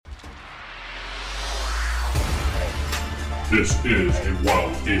This is a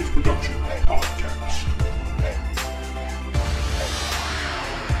Wild Games Production podcast.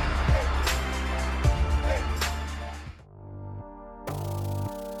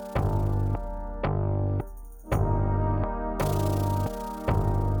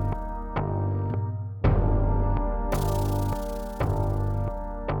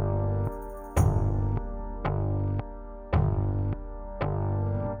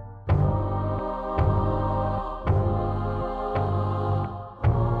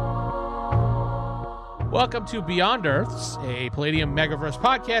 Welcome to Beyond Earths, a Palladium Megaverse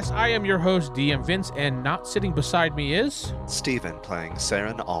podcast. I am your host, DM Vince, and not sitting beside me is... Steven playing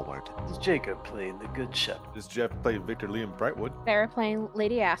Saren Allward. This is Jacob playing the Good Shepherd. This is Jeff playing Victor Liam Brightwood. Sarah playing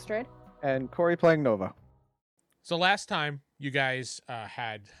Lady Astrid. And Corey playing Nova. So last time, you guys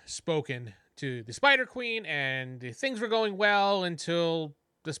had spoken to the Spider Queen, and things were going well until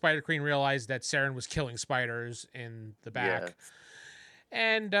the Spider Queen realized that Saren was killing spiders in the back. Yes.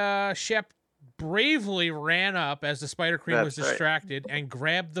 And Shep bravely ran up as the Spider Queen was That's right. distracted and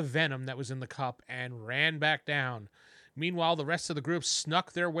grabbed the venom that was in the cup and ran back down. Meanwhile, the rest of the group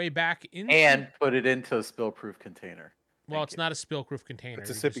snuck their way back into... And put it into a spill-proof container. Well, Thank it's you. not a spill-proof container. It's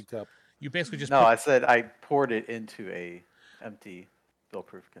a You sippy just- cup. You basically just... No, put- I said I poured it into a empty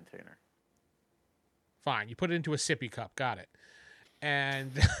spill-proof container. Fine, you put it into a sippy cup. Got it.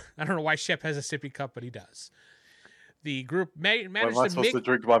 And I don't know why Shep has a sippy cup, but he does. The group What managed am I to supposed make... to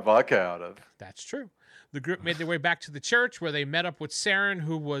drink my vodka out of? That's true. The group made their way back to the church where they met up with Saren,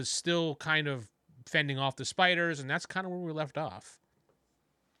 who was still kind of fending off the spiders, and that's kind of where we left off.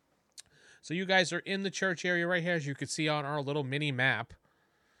 So you guys are in the church area right here, as you can see on our little mini map.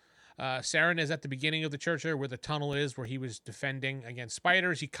 Saren is at the beginning of the church area where the tunnel is, where he was defending against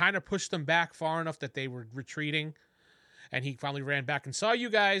spiders. He kind of pushed them back far enough that they were retreating, and he finally ran back and saw you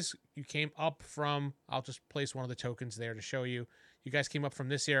guys. You came up from... I'll just place one of the tokens there to show you. You guys came up from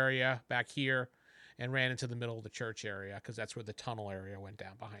this area back here and ran into the middle of the church area because that's where the tunnel area went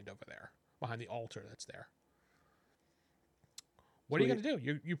down behind over there, behind the altar that's there. What are you going to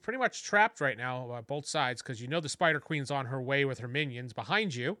do? You're pretty much trapped right now, both sides, because you know the Spider Queen's on her way with her minions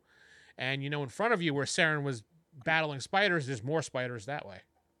behind you, and you know in front of you where Saren was battling spiders, there's more spiders that way.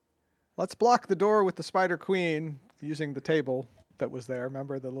 Let's block the door with the Spider Queen using the table that was there.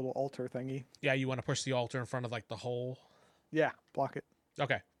 Remember the little altar thingy? Yeah, you want to push the altar in front of like the hole. Yeah, block it.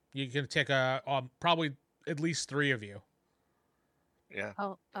 Okay, you can take probably at least 3 of you, Yeah.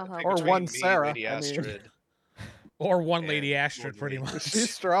 I'll help. Or Between one me, Sarah, Lady I mean. Astrid. or one And Lady Astrid, one pretty Lady- much.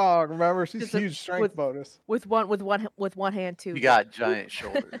 She's strong. Remember, she's Just a- huge strength with- bonus. with one hand too. You got giant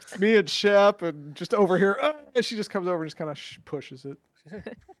shoulders. Me and Shep, and just over here, and she just comes over and just kind of pushes it.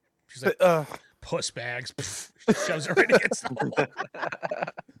 She's like, puss bags. Shoves it right against the wall.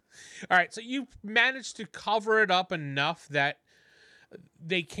 All right, so you managed to cover it up enough that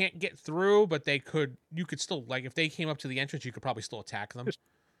they can't get through, but you could still, like, if they came up to the entrance, you could probably still attack them.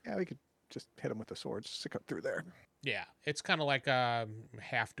 Yeah, we could just hit them with the swords, stick up through there. Yeah, it's kind of like a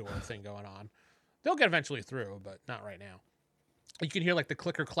half door thing going on. They'll get eventually through, but not right now. You can hear like the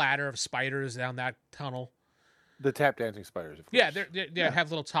clicker clatter of spiders down that tunnel. The tap dancing spiders, of course. Yeah, they have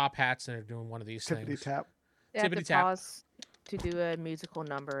little top hats and they're doing one of these Tippity things. tap. They have to tippity-tap. pause to do a musical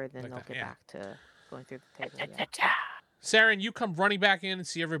number, and then Like they'll that, get yeah. back to going through the table. Yeah. Saren, you come running back in and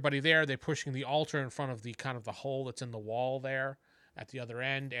see everybody there. They're pushing the altar in front of the kind of the hole that's in the wall there at the other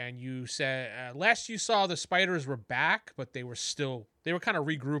end. And you said last you saw the spiders were back, but they were kind of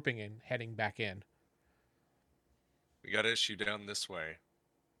regrouping and heading back in. We got issue down this way.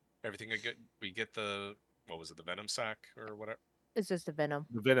 Everything we get the, what was it, the venom sac or whatever? It's just a venom.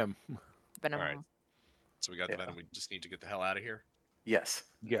 The venom. Venom. All right. So we got Yeah. the venom. We just need to get the hell out of here. Yes.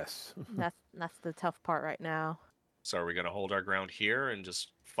 Yes. That's the tough part right now. So are we going to hold our ground here and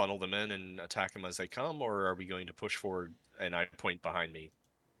just funnel them in and attack them as they come, or are we going to push forward and I point behind me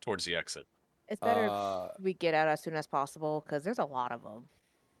towards the exit? It's better Uh, if we get out as soon as possible because there's a lot of them.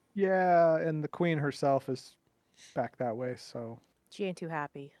 Yeah, and the queen herself is back that way, so She ain't too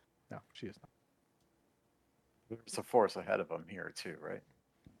happy. no, she is not. There's a force ahead of them here too, right?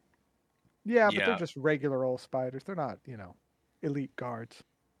 Yeah, but Yeah. they're just regular old spiders. They're not, elite guards.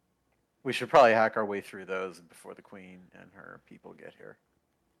 We should probably hack our way through those before the queen and her people get here.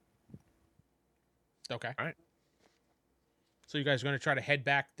 Okay. All right. So you guys are going to try to head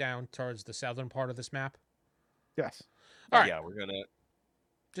back down towards the southern part of this map? Yes. All right. Yeah, we're going to...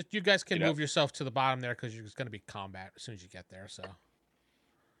 Just you guys can Get up. move yourself to the bottom there because there's going to be combat as soon as you get there. So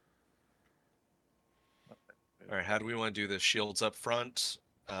All right, how do we want to do this? Shields up front,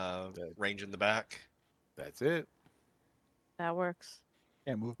 range in the back. That's it. That works.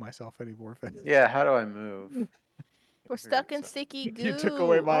 Can't move myself anymore. Yeah, how do I move? We're stuck in so- sticky goo. You took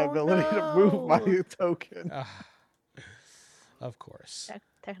away my Oh, ability to move no. my token. Of course.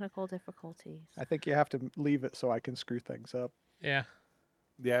 Technical difficulties. I think you have to leave it so I can screw things up. Yeah.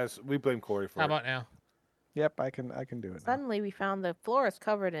 Yes, we blame Corey for How it. about now? Yep, I can do it. Now. Suddenly, we found the floor is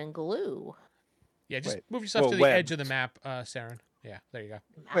covered in glue. Yeah, just Wait. move yourself Well, to the web. edge of the map, Saren. Yeah, there you go.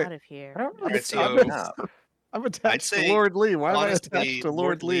 I'm Wait. out of here. I don't know. Alright, this- so- I'm I'd attached to say, Lord Lee. Why am I Honestly, attached to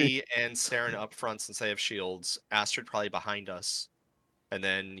Lord Lee? and Saren up front since they have shields. Astrid probably behind us, and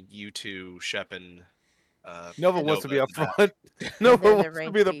then you two, Shep and Nova wants to be Nova up in the back. front. Nova They're the wants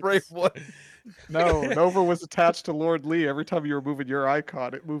to be the range brave beats. one. No, Nova was attached to Lord Lee. Every time you were moving your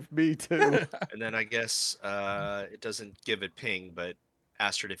icon, it moved me too. And then I guess it doesn't give it ping, but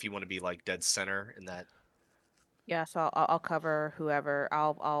Astrid, if you want to be like dead center in that, Yeah, so I'll cover whoever.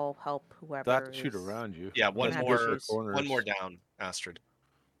 I'll help whoever. They'll have to shoot is- around you. yeah, one have more, issues. one more down, Astrid.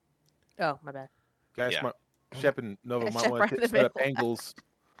 Oh, my bad. Guys, Yeah. Shep and Nova Yeah, might Shep want right in to the set up middle. angles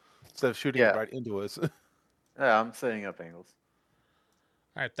instead of shooting Yeah. it right into us. Yeah, I'm setting up angles.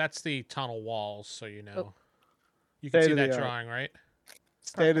 All right, that's the tunnel walls, so you know. Oh. You can see State of the that art. drawing, right?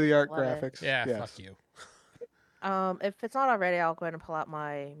 State of the art Love it. graphics. Yeah, yes. fuck you. If it's not already, I'll go ahead and pull out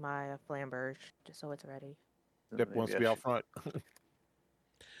my flamberge just so it's ready. Shep Maybe wants I to be out should- front.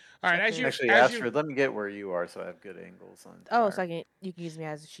 All right, as you Actually, as you Astrid, let me get where you are so I have good angles on. Oh, fire. so you can use me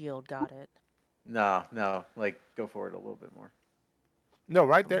as a shield. Got it. No, like go forward a little bit more. No,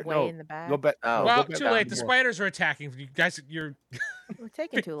 right there. Way No, in the back. go back. Oh. no, well, go back too down late. The more. spiders are attacking you guys. You're We're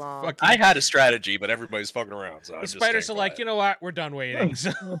taking too long. fucking. I had a strategy, but everybody's fucking around. So The spiders are like, you know what? We're done waiting.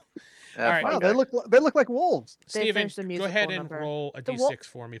 So, Yeah, All right. Wow, okay. they look like wolves. They Steven, finished the go ahead musical and number. roll a The d6 wolf-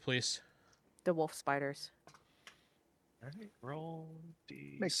 for me, please. The wolf spiders. roll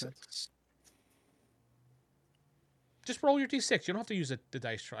d6. Makes sense. Just roll your d6. You don't have to use the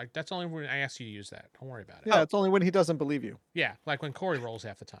dice try. That's only when I ask you to use that. Don't worry about it. Yeah, it's only when he doesn't believe you. Yeah, like when Corey rolls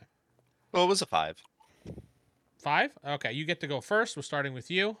half the time. Well, it was a 5. 5? Okay, you get to go first. We're starting with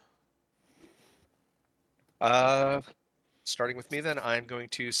you. Starting with me, then I'm going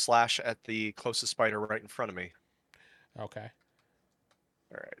to slash at the closest spider right in front of me. Okay.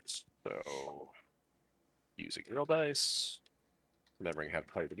 All right, so using real dice, remembering how to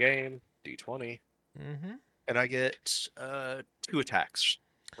play the game, d20, Mm-hmm. and I get 2 attacks,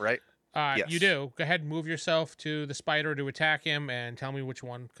 right? You Yes. do. Go ahead and move yourself to the spider to attack him, and tell me which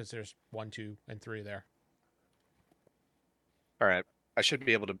one, because there's 1, 2, and 3 there. All right, I should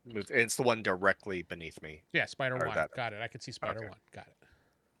be able to move. It's the one directly beneath me. Yeah, spider Or 1. that. Got it. I can see spider Okay. 1. Got it.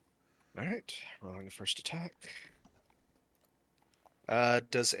 All right, rolling the first attack.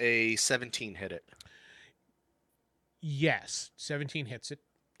 Does a 17 hit it? Yes. 17 hits it.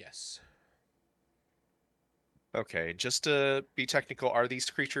 Yes. Okay, just to be technical, are these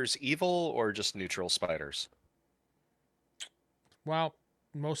creatures evil or just neutral spiders? Well,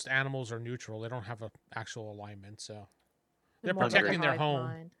 most animals are neutral. They don't have an actual alignment, so The they're more protecting their hive home.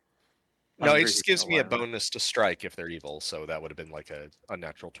 mind. No, it Hungry just gives me a alignment. bonus to strike if they're evil, so that would have been like a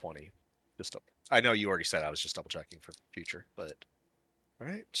unnatural 20. I know you already said I was just double checking for future, but all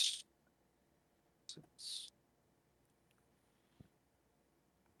right.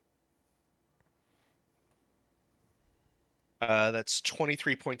 That's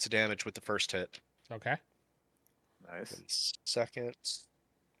 23 points of damage with the first hit. Okay. Nice. And second.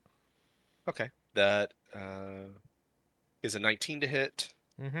 Okay, that is a 19 to hit.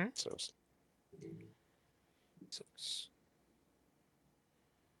 Mm-hmm. So 6.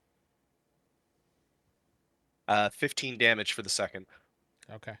 15 damage for the second.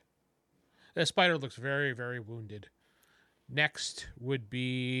 Okay. The spider looks very, very wounded. Next would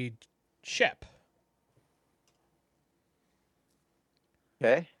be Shep.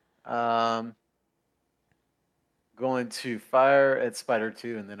 Okay. Going to fire at Spider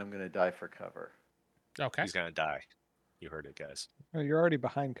 2, and then I'm going to die for cover. Okay. He's gonna die. You heard it, guys. Oh, you're already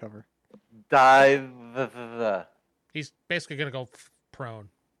behind cover. Die. He's basically going to go prone.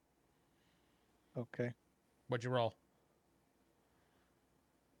 Okay. What'd you roll?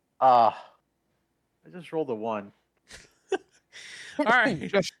 I just rolled a 1. All right.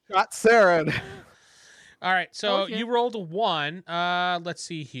 Just shot Saren. All right. So Okay. you rolled a 1. Let's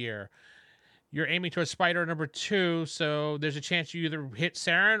see here. You're aiming towards spider number 2, so there's a chance you either hit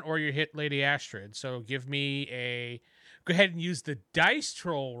Saren or you hit Lady Astrid. So give me a. Go ahead and use the dice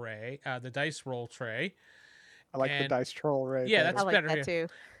roll tray. I like the And- dice troll right Yeah, there. that's I like better, that yeah. too.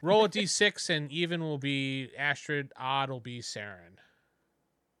 Roll a d6, and even will be Astrid, odd will be Saren.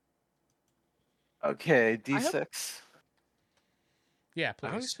 Okay, I hope- D6. Yeah, I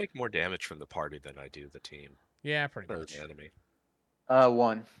always please. take more damage from the party than I do the team Yeah, pretty or much. the enemy.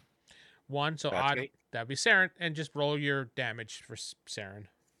 1. 1, so That's odd. me. That'd be Saren, and just roll your damage for Saren.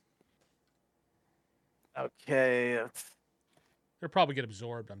 Okay. He'll probably get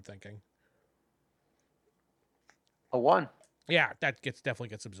absorbed, I'm thinking. A 1. Yeah, that definitely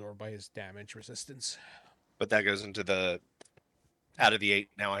gets absorbed by his damage resistance. But that goes into the out of the 8.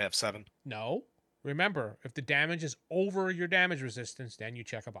 Now I have 7. No. Remember, if the damage is over your damage resistance, then you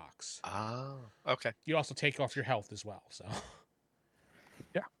check a box. Oh, okay. You also take off your health as well, so.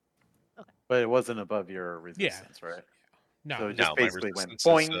 But it wasn't above your resistance, right? No. So it No, just my basically went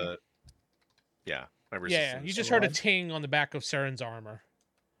resistance is, boing. yeah, my Yeah, resistance. you is just low. heard a ting on the back of Saren's armor.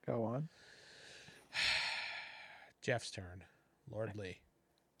 Go on. Jeff's turn. Lord Lee.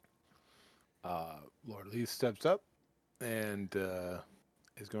 Lord Lee steps up and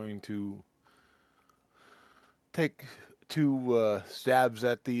is going to take 2 stabs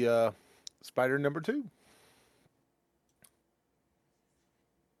at the spider number 2.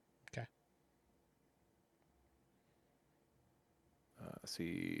 Okay. Let's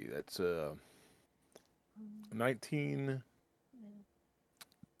see, that's 19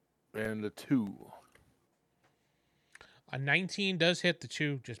 and a 2. A 19 does hit, the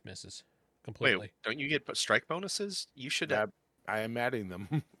 2 just misses completely. Wait, don't you get strike bonuses? You should. Yeah, I am adding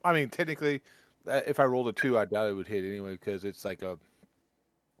them. I mean, technically, if I rolled a 2, I doubt it would hit anyway because it's like a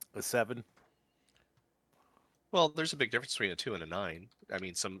 7. Well, there's a big difference between a 2 and a 9. I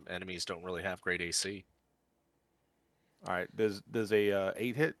mean, some enemies don't really have great AC. All right, does a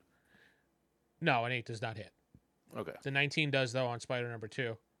 8 hit? No, an 8 does not hit. Okay. The 19 does, though, on spider number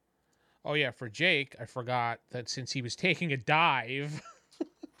 2. Oh, yeah, for Jake, I forgot that since he was taking a dive,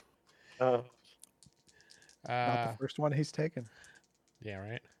 Not the first one he's taken. yeah,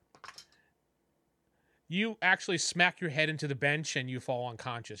 right? You actually smack your head into the bench and you fall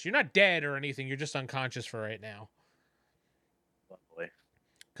unconscious. You're not dead or anything. You're just unconscious for right now. Lovely.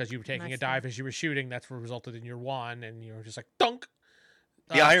 Because you were taking a Nice dive as you were shooting. That's what resulted in your 1, and you were just like, thunk!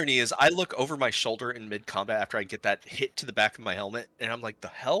 The irony is, I look over my shoulder in mid combat after I get that hit to the back of my helmet, and I'm like, "The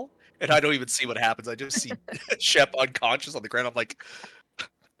hell!" And I don't even see what happens. I just see Shep unconscious on the ground. I'm like,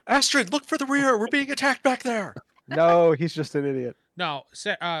 "Astrid, look for the rear. We're being attacked back there." No, he's just an idiot. No,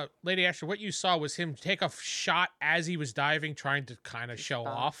 Lady Asher, what you saw was him take a shot as he was diving, trying to kind of show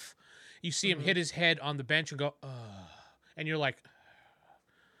stop. off. You see him hit his head on the bench and go, ugh. And you're like,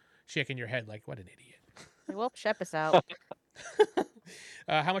 shaking your head like, what an idiot. Well, Shep is out.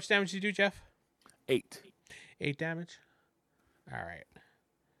 How much damage did you do, Jeff? 8. 8 damage? All right.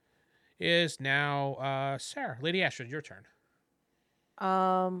 Is now Sarah. Lady Asher, your turn.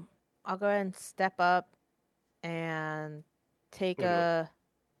 I'll go ahead and step up and take a.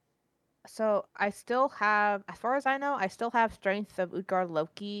 So I still have, as far as I know, I still have Strength of Utgard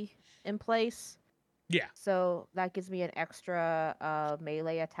Loki in place. Yeah. So that gives me an extra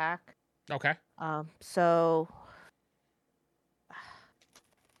melee attack. Okay. So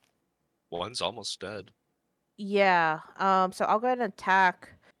One's almost dead. yeah. So I'll go ahead and attack.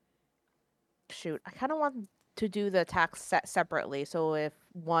 Shoot, I kind of want to do the attacks separately. So if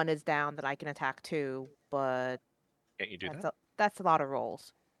 1 is down, then I can attack 2. But Can't you do that's that? that's a lot of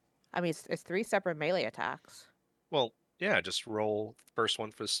rolls. I mean, it's 3 separate melee attacks. Well, yeah, just roll first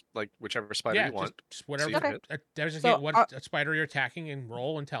one for like whichever spider Yeah, you want. just whatever. See if it Okay. hits. Designate So, what spider you're attacking and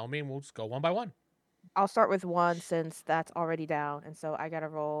roll and tell me, and we'll just go one by one. I'll start with 1 since that's already down, and so I gotta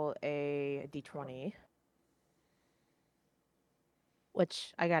roll a d20,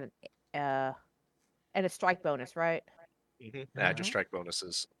 which I got and a strike bonus, right? Add your Mhm. strike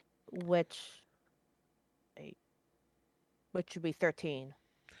bonuses. Which would be 13.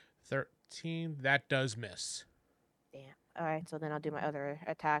 13. That does miss. Damn. All right, so then I'll do my other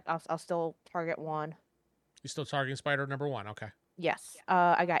attack. I'll still target 1. You're still targeting spider number 1. Okay. Yes.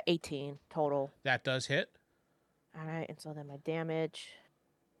 I got 18 total. That does hit. All right, and so then my damage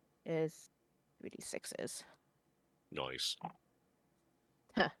is 3d6s. Nice.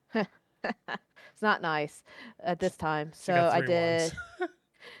 It's not nice at this time. She So got I 3 did ones.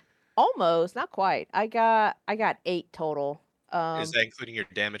 almost, not quite. I got 8 total. Is that including your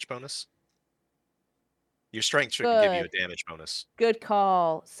damage bonus? Your strength shouldn't give you a damage bonus. Good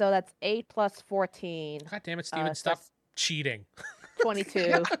call. So that's 8 plus 14. God damn it, Steven. Stop that's cheating.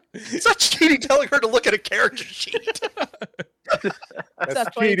 22. It's not cheating telling her to look at a character sheet. So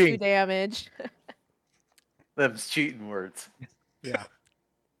that's 22 cheating. damage. Them's cheating words. Yeah.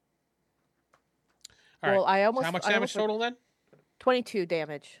 All right. Well, I almost How much I damage almost total then? 22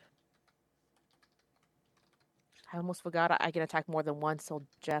 damage. I almost forgot I can attack more than once. So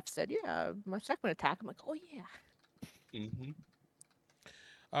Jeff said, "Yeah, my second attack." I'm like, "Oh yeah." Mm-hmm.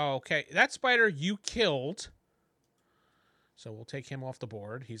 Okay. That spider you killed. So we'll take him off the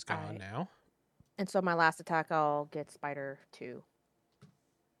board. He's gone Alright. now. And so my last attack, I'll get Spider 2.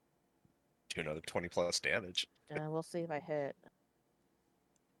 Do another 20 plus damage. We'll see if I hit.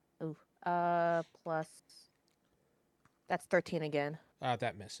 Ooh. Plus. That's 13 again.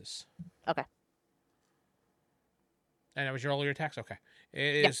 That misses. Okay. And that was your all your attacks? Okay.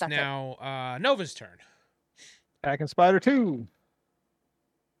 It Yes, is that's it. now Nova's turn. Attacking Spider 2.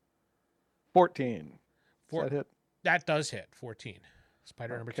 14. Four- Does that hit? That does hit. 14.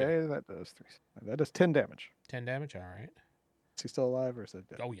 Spider number 2. Okay, that does 3. That does 10 damage. 10 damage. All right. Is he still alive or is it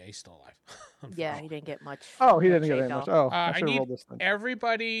dead? Oh, yeah, he's still alive. Yeah, he didn't get much. Oh, he much didn't get any shake much. off. Oh, I I should have need rolled this then.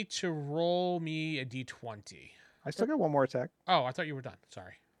 Everybody to roll me a d20. I still got one more attack. Oh, I thought you were done.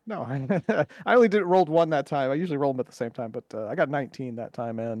 Sorry. No, I only did rolled one that time. I usually roll them at the same time, but I got 19 that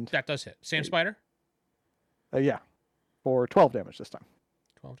time, and That does hit. Same spider? yeah, for 12 damage this time.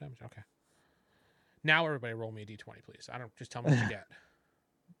 12 damage. Okay. Now everybody roll me a d20, please. I don't just tell me what you get.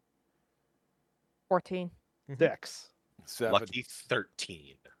 14. Dex. 7. Lucky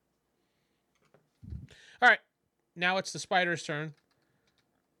 13. All right. Now it's the spider's turn.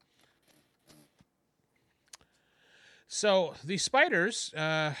 So the spiders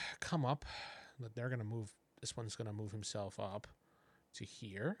come up. They're going to move. This one's going to move himself up to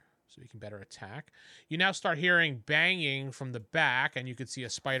here so he can better attack. You now start hearing banging from the back, and you can see a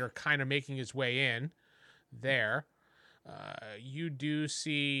spider kind of making his way in there. You do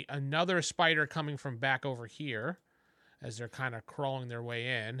see another spider coming from back over here as they're kind of crawling their way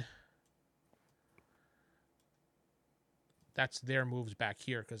in. That's their moves back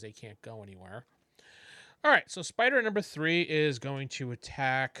here because they can't go anywhere. All right, so spider number 3 is going to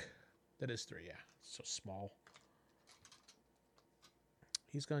attack. That is 3, yeah. So small.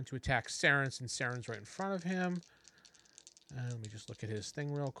 He's going to attack Saren, and Saren's right in front of him. Let me just look at his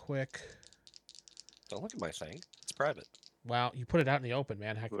thing real quick. Don't look at my thing. It's private. Wow, you put it out in the open,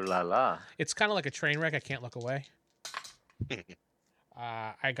 man. Ooh la la. It's kind of like a train wreck. I can't look away.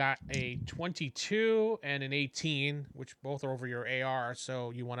 I got a 22 and an 18, which both are over your AR. So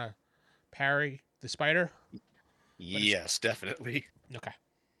you want to parry the spider? Yes, definitely. Okay.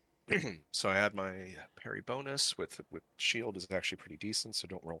 So I had my parry bonus with shield is actually pretty decent, so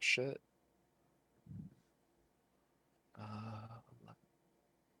don't roll shit.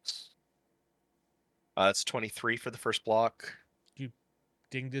 It's 23 for the first block.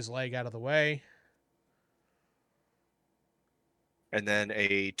 Dinged his leg out of the way. And then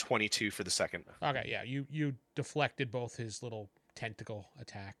a 22 for the second. Okay, yeah, you deflected both his little tentacle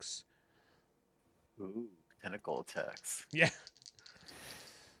attacks. Ooh, tentacle attacks. Yeah,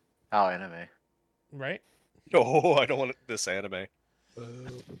 How anime. right? Oh, I don't want this anime. All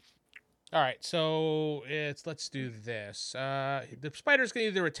right, so let's do this. The spider's gonna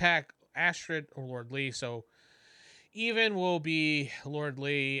either attack Astrid or Lord Lee. So even will be Lord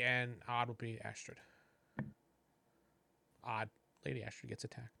Lee, and odd will be Astrid. Odd. Lady Astrid gets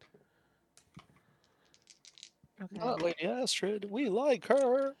attacked. Okay. Lady Astrid, we like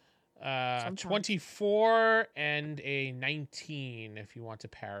her. Sometimes. 24 and a 19 if you want to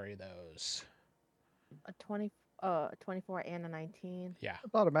parry those. A 24 and a 19. Yeah.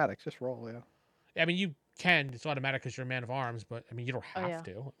 It's automatic. Just roll, yeah. I mean, you can. It's automatic because you're a man of arms, but I mean, you don't Oh, have yeah.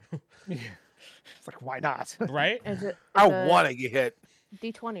 to. It's like, why not? Right? Is it? I is it want to get hit.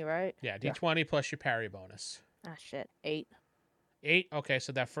 D20, right? Yeah, d20 plus your parry bonus. Ah, shit. 8. 8. Okay,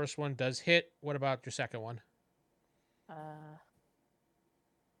 so that first one does hit. What about your second one?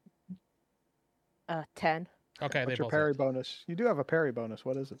 10. Okay, they What's your both parry hit. bonus? You do have a parry bonus.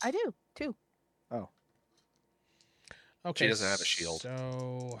 What is it? I do. 2. Okay, doesn't have a shield.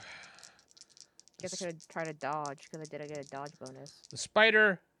 So Guess I could try to dodge because I get a dodge bonus. the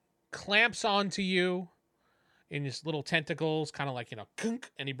spider clamps onto you in his little tentacles, kind of like,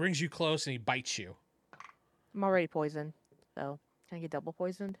 kunk, and he brings you close and he bites you. I'm already poisoned, so can I get double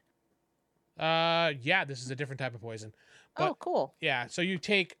poisoned? Yeah, this is a different type of poison. Oh, But- cool. Yeah, so you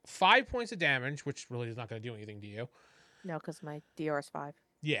take 5 points of damage, which really is not going to do anything to you. No, because my DR is 5.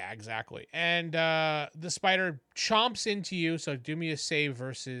 Yeah, exactly. And the spider chomps into you, so do me a save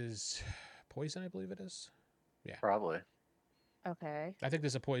versus poison, I believe it is. Probably. Okay. I think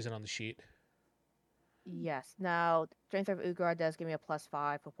there's a poison on the sheet. Yes. Now, Strength of Ugar does give me a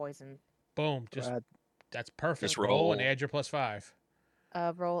 +5 for poison. Boom. That's perfect. Just roll and roll. add your +5.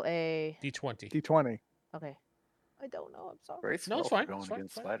 Roll a. D20. D20. Okay. I don't know. I'm sorry. Great No, it's spell for fine, going it's fine,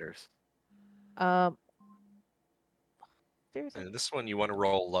 against fine. spiders. Seriously. And this one you want to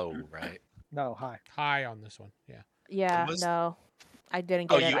roll low, right? No, high. High on this one. Yeah. Yeah. was- No, I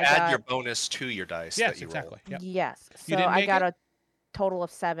didn't Oh, get it. you I add got, your bonus to your dice Yes, that you exactly. Yep. Yes. You So didn't I make got it? a total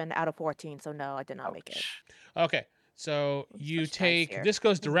of 7 out of 14. So no, I did not make it. Ouch. Okay. So Let's you switch dice take here. this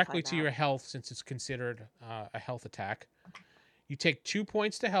goes We can directly find to out. your health since it's considered a health attack. You take 2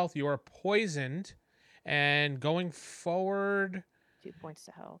 points to health. You are poisoned, and going forward, 2 points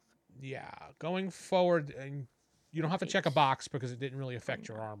to health. going forward, and you don't have to check a Eight. box because it didn't really affect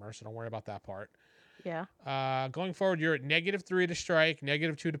your armor, so don't worry about that part. Yeah. Going forward, you're at -3 to strike,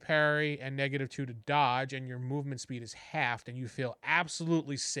 -2 to parry, and -2 to dodge, and your movement speed is halved, and you feel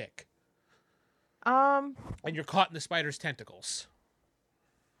absolutely sick. And you're caught in the spider's tentacles.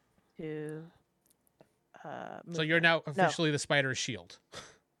 To. So you're now officially the spider's shield.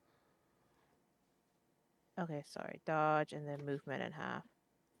 Okay, sorry. Dodge and then movement in half.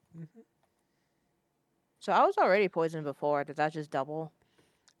 Mhm. So I was already poisoned before. Did that just double?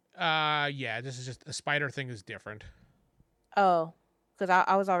 Yeah, this is just a spider thing is different. Oh, because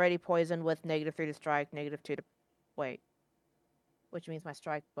I was already poisoned with -3 to strike, -2 to. Wait. Which means my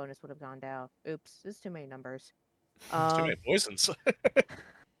strike bonus would have gone down. Oops, this is too many numbers. It's too many poisons.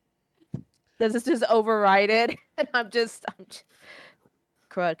 Does this just override it? And I'm just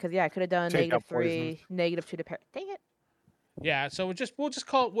crud. Because yeah, I could have done Take out -3, -2 to parry. Dang it. Yeah, so we'll just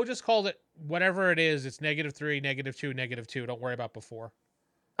call it whatever it is. It's -3, -2, -2. Don't worry about before.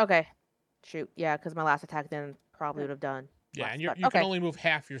 Okay. Shoot. Yeah, because my last attack then probably would have done. Yeah, less, and you but- can okay. only move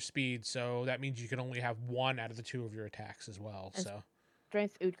half your speed, so that means you can only have 1 out of the 2 of your attacks as well. And So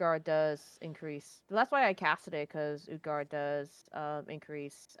Strength Utgard does increase. That's why I casted it, because Utgard does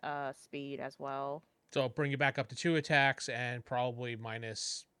increase speed as well. it'll bring you back up to 2 attacks and probably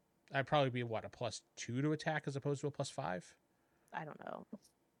minus. I'd probably be what, a +2 to attack as opposed to a +5. I don't know.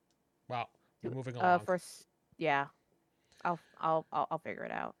 Well, we're moving along. First, yeah, I'll figure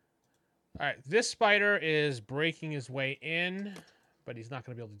it out. All right, this spider is breaking his way in, but he's not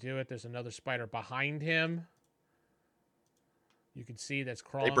going to be able to do it. There's another spider behind him. You can see that's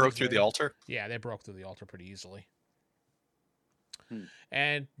crawling. They broke his through way- the altar. Yeah, they broke through the altar pretty easily. Hmm.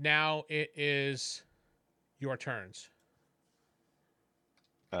 And now it is your turns.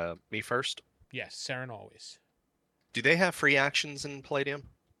 Me first. Yes, Saren always. Do they have free actions in Palladium?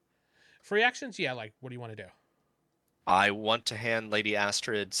 Free actions? Yeah, like, what do you want to do? I want to hand Lady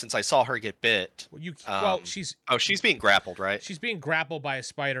Astrid, since I saw her get bit. Well, she's She's being grappled, right? being grappled by a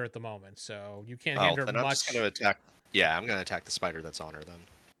spider at the moment, so you can't Oh, hand her then I'm much. just going to attack. Yeah, I'm going to attack the spider that's on her then.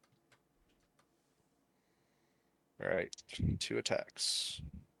 All right, 2 attacks.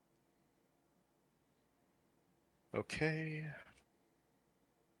 Okay.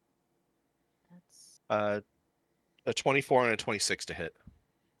 That's A 24 and a 26 to hit.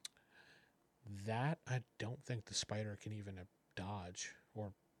 That I don't think the spider can even dodge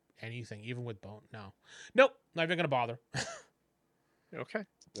or anything, even with bone. No, nope, not even gonna bother. Okay.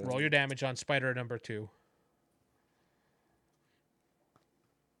 Roll your damage on spider number 2.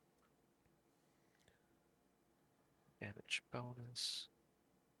 Damage bonus.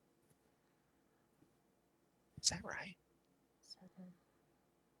 Is that right? 7,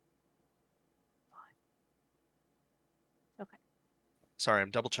 5. Okay. Sorry, I'm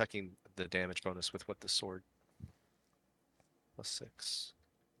double checking the damage bonus with what the sword. +6.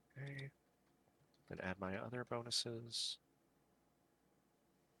 Okay. Then add my other bonuses.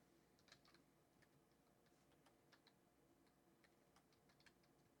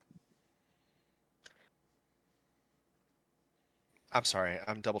 I'm sorry,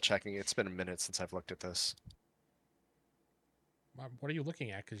 I'm double checking. It's been a minute since I've looked at this. What are you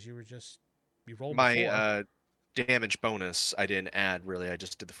looking at? Because you rolled My before. damage bonus, I didn't add really. I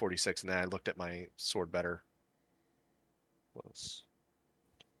just did the 46, and then I looked at my sword better.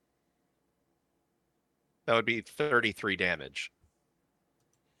 That would be 33 damage.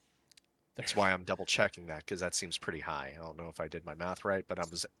 That's why I'm double checking that, because that seems pretty high. I don't know if I did my math right, but I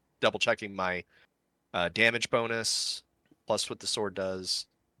was double checking my damage bonus plus what the sword does.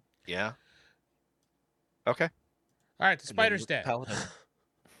 Yeah. Okay. All right, the And then spider's the dead. paladin.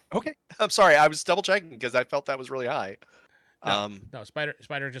 Okay. I'm sorry. I was double checking because I felt that was really high. No, spider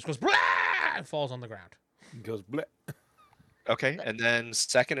just goes "Blah!" and falls on the ground. It goes bleh. Okay. And then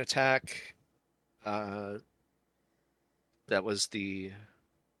second attack. That was the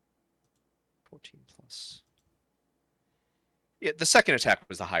 14 plus. Yeah, the second attack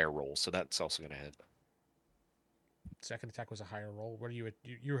was the higher roll, so that's also going to hit. Second attack was a higher roll. What are you?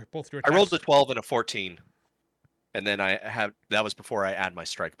 You were both your I rolled a attacks- 12 and a 14, and then that was before I add my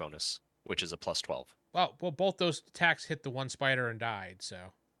strike bonus, which is a +12. Well, both those attacks hit the one spider and died,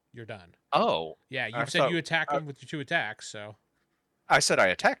 so you're done. Oh, Yeah, you I said thought- you attack him with your 2 attacks, so I said I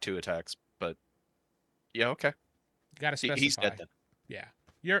attacked 2 attacks, but yeah, okay. you got to specify. He's dead then. Yeah,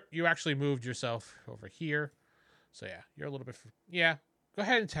 you actually moved yourself over here, so yeah, you're a little bit. Yeah, go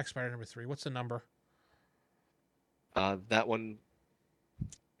ahead and attack spider number 3. What's the number? That one.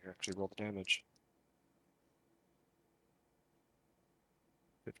 You actually roll the damage.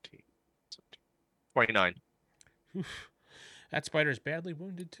 15, 17, 29. That spider is badly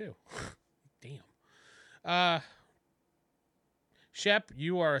wounded too. Damn. Shep,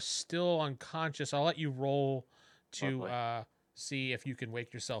 you are still unconscious. I'll let you roll to Lovely. see if you can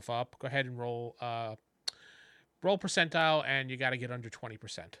wake yourself up. Go ahead and roll roll percentile, and you got to get under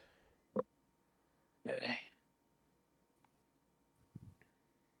 20%. Okay.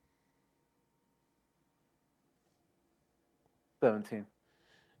 $17.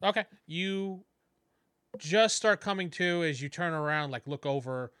 Okay. You just start coming to as you turn around, like look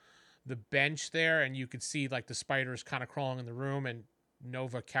over the bench there, and you could see like the spiders kind of crawling in the room and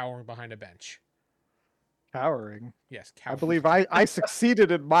Nova cowering behind a bench. Cowering. Yes, I cowering. believe I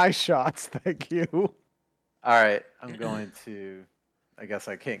succeeded in my shots. Thank you. All right, I'm going to. I guess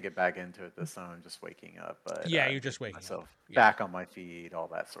I can't get back into it this time. I'm just waking up. But Yeah, you're just get waking up. myself Yeah. back on my feet, all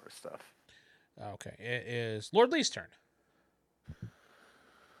that sort of stuff. Okay, it is Lord Lee's turn.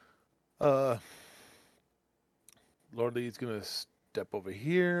 Lord Lee's gonna step over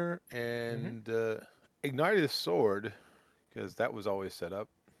here and ignite his sword because that was always set up,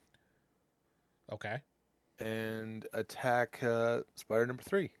 Okay. and attack spider number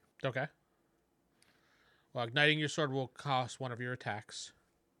 3. Okay. Well, igniting your sword will cost one of your attacks.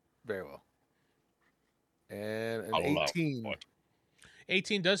 Very well. And an Allow 18. what?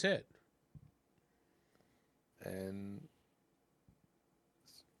 18 does hit. And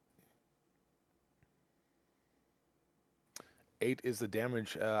 8 is the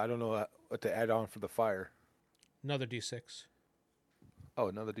damage. I don't know what to add on for the fire. Another d6. Oh,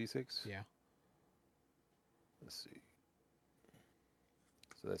 another d6? Yeah. Let's see.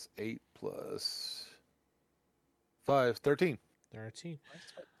 So that's 8 plus 5, 13. 13. Why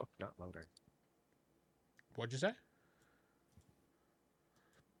is that book not loading? What'd you say?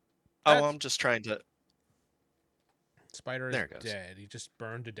 Oh, That's- I'm just trying to. Spider is There it goes. dead. He just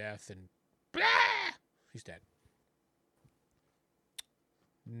burned to death and blah! He's dead.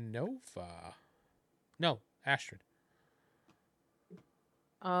 Nova. No, Astrid.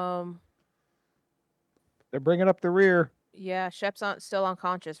 They're bringing up the rear. Yeah, Shep's still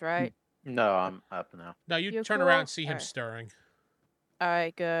unconscious, right? No, I'm up now. No, you You turn cool? around and see him Alright. stirring. All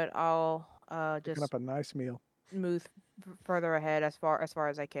right, good. I'll Picking just up a nice meal. move further ahead as far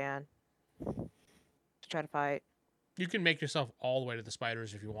as I can to try to fight. You can make yourself all the way to the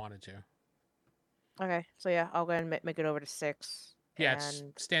spiders if you wanted to. Okay, so yeah, I'll go ahead and make it over to 6. Yeah, it's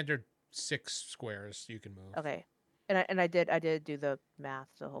and standard 6 squares you can move. okay, and I did do the math,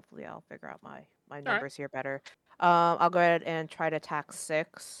 so hopefully I'll figure out my numbers here better. I'll go ahead and try to attack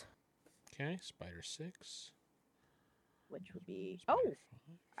 6, Okay, spider 6. which would be Spider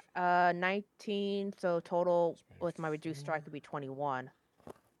 5. 19. So total Spider with my reduced strike 4. would be 21.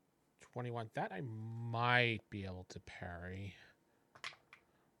 21. That I might be able to parry.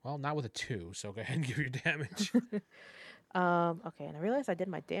 Well, not with a 2, so go ahead and give your damage. Okay, and I realized I did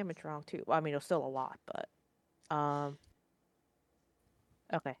my damage wrong too. Well, I mean, it was still a lot, but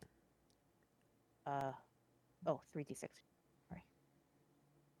okay. 3d6. Sorry.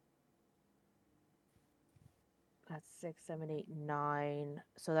 That's 6, 7, 8, 9.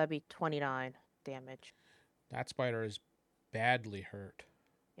 So that'd be 29 damage. That spider is badly hurt.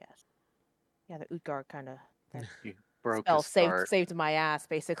 Yes. Yeah, the Utgard kind of You broke spell his start. saved my ass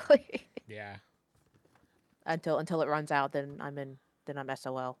basically. Yeah. until it runs out, then I'm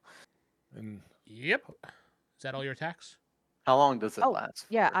SOL. And Yep. Is that all your attacks? How long does it Oh, last?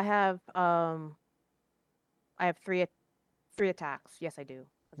 Yeah, for? I have three attacks. Yes, I do.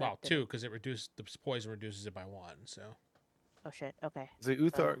 Well, That 2, didn't- because the poison reduces it by 1. So. Oh shit. Okay. does the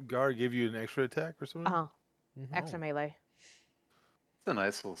Uthgar give you an extra attack or something? Mhm. Extra melee. It's a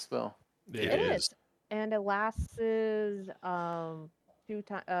nice little spell. It It is. is. And it lasts 8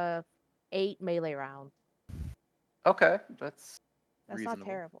 melee rounds. Okay, that's That's reasonable. not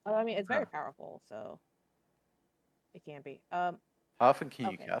terrible. I mean, it's very Huh. powerful, so it can be. How often can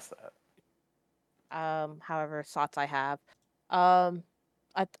you Okay. cast that? However slots I have. I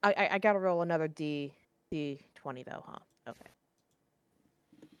gotta roll another D20 though, huh? Okay.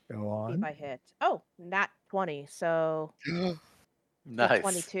 Go See on. if I hit. Oh, nat 20. So Nice.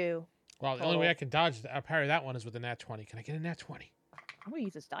 22. Well, the only way I Total. can dodge, parry that one is with a nat 20. Can I get a nat 20? I'm gonna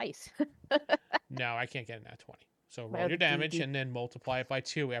use this dice. No, I can't get a nat 20. So My roll other your damage D- and then multiply it by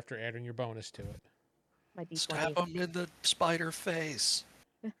 2 after adding your bonus to it. My Stab D20. him in the spider face.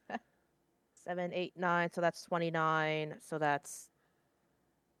 7, 8, 9. So that's 29. So that's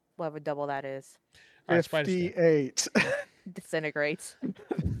whatever double that is. All right, spider's dead. 58. Disintegrates.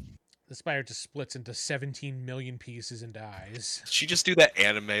 The spider just splits into 17 million pieces and dies. She just do that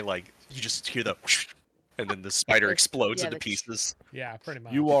anime like you just hear the whoosh, and then the spider It's- explodes yeah, into the ch- pieces. Yeah, pretty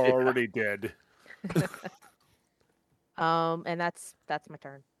much. You are already dead. And that's my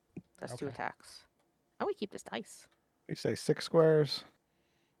turn. That's 2 Okay. attacks. Oh, we keep this dice. You say 6 squares.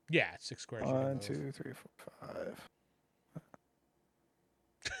 Yeah, it's 6 squares. you can 1, move. 2, 3, 4, 5.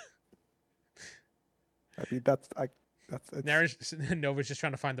 I mean, that's Nara's, Nova's just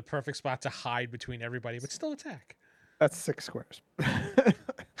trying to find the perfect spot to hide between everybody, but still attack. that's 6 squares.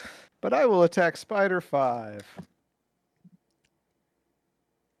 But I will attack Spider 5.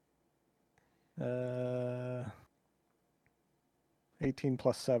 18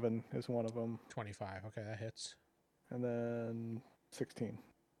 plus 7 is one of them, 25. Okay, that hits. and then 16.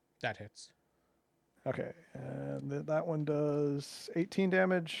 That hits. Okay, and that one does 18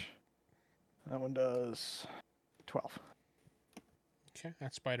 damage. That one does 12. Okay,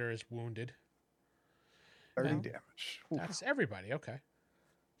 that spider is wounded. 30 Well, damage. Oof. That's everybody. Okay.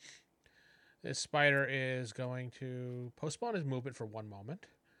 This spider is going to postpone his movement for 1 moment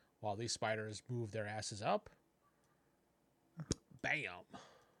while these spiders move their asses up. Bam.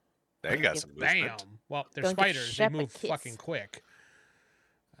 They got some movement. Bam. Well, they're Don't give spiders. They Shep a move kiss. fucking quick.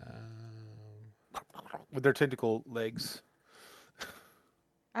 With their tentacle legs.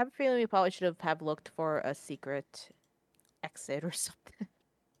 I have a feeling we probably should have looked for a secret exit or something.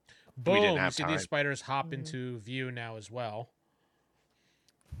 We didn't Boom. You have see time. these spiders hop Mhm. into view now as well.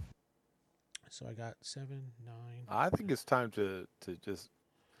 So I got 7, 9. I think it's time to just.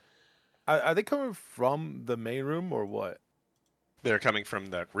 Are they coming from the main room or what? They're coming from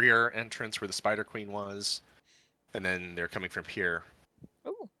the rear entrance where the Spider Queen was, and then they're coming from here.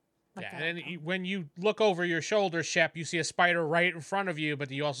 Ooh. like Yeah, that. and then when you look over your shoulder, Shep, you see a spider right in front of you,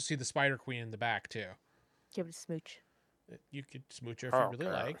 but you also see the spider queen in the back too. Give it a smooch. You could smooch her if you really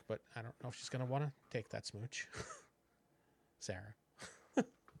Okay. like, but I don't know if she's gonna want to take that smooch. Sarah.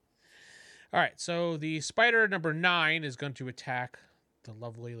 All right, so the spider number 9 is going to attack the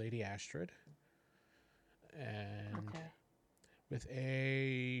lovely Lady Astrid, and Okay. with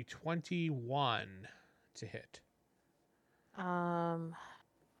a 21 to hit.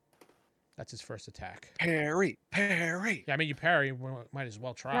 That's his first attack. Parry, parry. Yeah, I mean, you parry, might as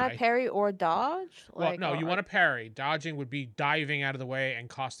well Can I try. parry or dodge? Well, no, or- you want to parry. Dodging would be diving out of the way and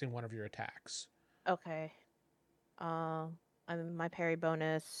costing one of your attacks. Okay. I mean, my parry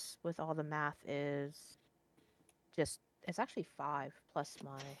bonus with all the math is it's actually 5 plus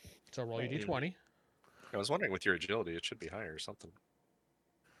my So roll your Wait. d20. I was wondering with your agility, it should be higher or something.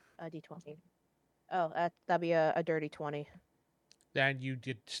 d20. Oh, that'd be a dirty 20. Then you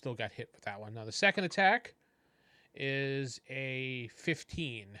still got hit with that one. Now the second attack is a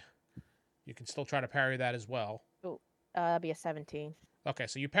 15. You can still try to parry that as well. That'd be a 17. Okay,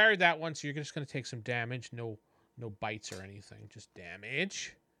 so you parried that one, so you're just going to take some damage. No bites or anything, just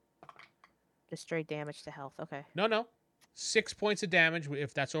damage. Just straight damage to health. Okay. No. 6 points of damage.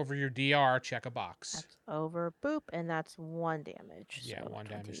 If that's over your DR, check a box. That's over. Boop. And that's 1 damage. Yeah, so 1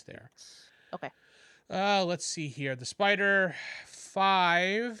 damage 20. there. Okay. Let's see here. The spider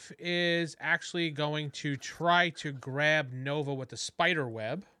 5 is actually going to try to grab Nova with the spider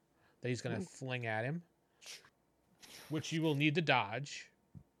web that he's going to fling at him, which you will need to dodge,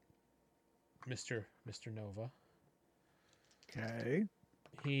 Mr. Nova. Okay. And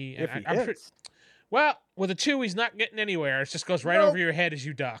If he I'm sure- hits. well, with a 2, he's not getting anywhere. It just goes right Nope. over your head as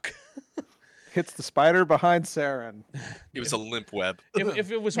you duck. Hits the spider behind Saren. It was a limp web.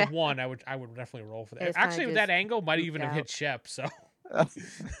 If it was 1, I would definitely roll for that. It's kinda Actually, with that just angle, might pooped even have out. hit Shep. So, all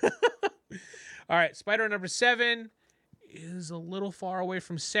right, spider number 7 is a little far away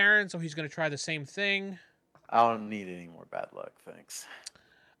from Saren, so he's going to try the same thing, I don't need any more bad luck, thanks.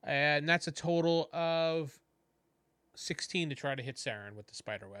 and that's a total of 16 to try to hit Saren with the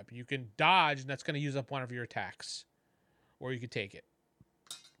spider web. You can dodge, and that's going to use up one of your attacks, or you could take it.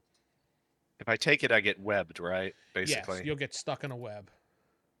 If I take it, I get webbed, right? Basically. Yes, you'll get stuck in a web.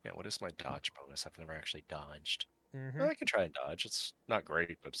 Yeah, what is my dodge bonus? I've never actually dodged. Mhm. Well, I can try and dodge. It's not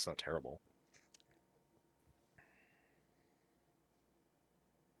great, but it's not terrible.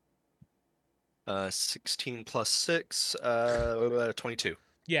 16 plus 6, 22.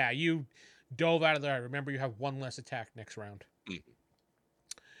 Yeah, you dove out of there. Remember, you have 1 less attack next round.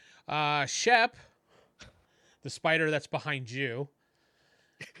 Shep, the spider that's behind you.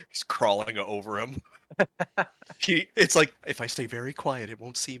 He's crawling over him. It's like, if I stay very quiet, it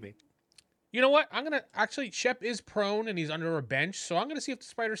won't see me. You know what? Actually, Shep is prone and he's under a bench, so I'm gonna see if the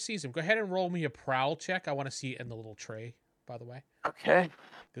spider sees him. Go ahead and roll me a prowl check. I want to see it in the little tray, by the way, Okay.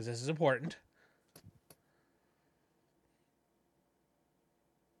 because this is important.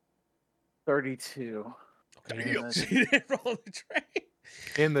 32. Okay, Damn. so you didn't roll the tray.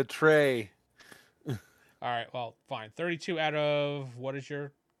 In the tray. All right, well, fine. 32 out of what is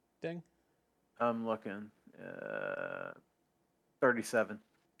your thing? I'm looking. 37.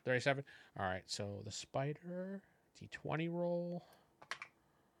 37. All right, so the spider D20 roll.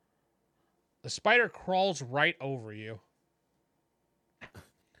 The spider crawls right over you.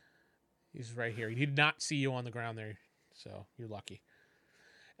 He's right here. He did not see you on the ground there, so you're lucky.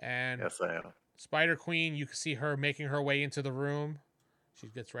 And Yes, I am. Spider Queen, you can see her making her way into the room. She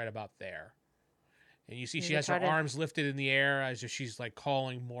gets right about there. And you see You she can has her try to- arms lifted in the air as if she's like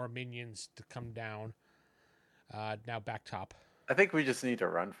calling more minions to come down. Now back top. I think we just need to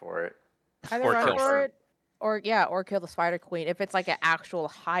run for it. Either Or run kill for her. it, or kill the Spider Queen if it's like an actual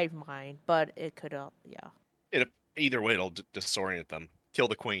hive mind. But it could, Either way, it'll disorient them. Kill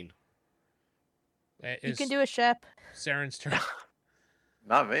the queen. You can do a Shep. Saren's turn.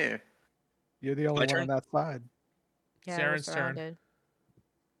 Not me. You're the only one turn? on that side. Yeah, we're Saren's turn. surrounded.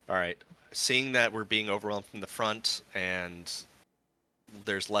 All right. Seeing that we're being overwhelmed from the front and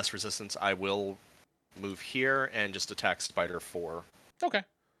there's less resistance, I will move here and just attack Spider 4. Okay.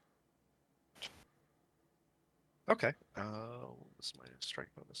 Okay. This is my strike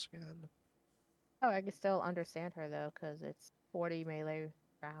bonus again. Oh, I can still understand her though, because it's 40 melee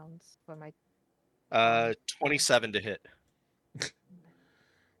rounds for my. 27 to hit.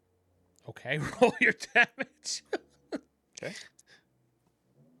 Okay, roll your damage. Okay.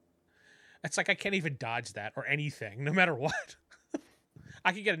 It's like I can't even dodge that or anything, no matter what.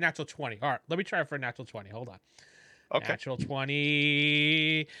 I can get a natural 20. All right, let me try for a natural 20. Hold on. Okay. Natural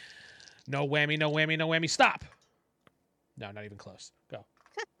 20. No whammy, no whammy, no whammy. Stop. No, not even close. Go.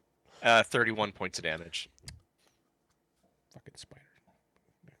 31 points of damage. Fucking spider.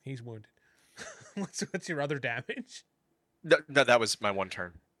 He's wounded. What's your other damage? No, that was my one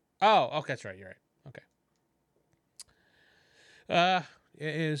turn. Oh, okay, that's right. You're right. Okay.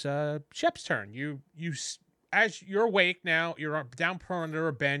 It is Shep's turn. As you're awake now, you're down prone under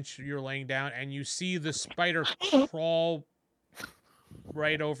a bench. You're laying down, and you see the spider crawl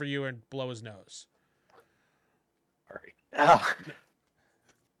right over you and blow his nose. All right. Ah.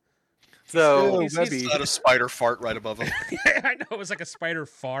 So, He's- Webby. Not a spider fart right above him. Yeah, I know it was like a spider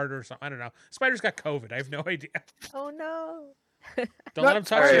fart or something. I don't know. Spider's got COVID. I have no idea. Oh no! Don't let him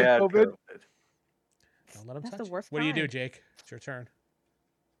touch sorry, you. I had COVID. COVID. Don't let him That's touch the you. worst What do you do, kind. Jake? It's your turn.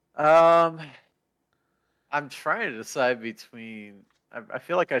 I'm trying to decide between. I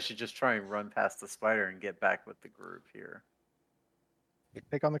feel like I should just try and run past the spider and get back with the group here.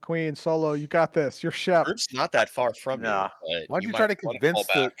 Take on the queen solo. You got this. You're Shep. Group's not that far from Nah. you. but Why don't you might try to wanna convince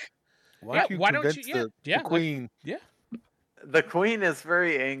fall the- back. Why Yeah, don't you why don't convince you- yeah, the, yeah, the like- queen? The queen is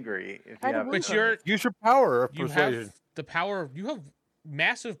very angry. If you Try to haven't move But done you're it. Use your power of you persuasion. have the power. You have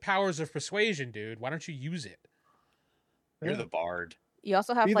massive powers of persuasion, dude. Why don't you use it? You're Yeah. the bard. You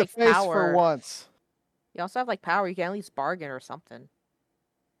also have Be like the face power. for once. You also have like power. You can at least bargain or something.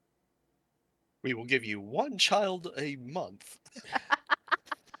 We will give you one child a month.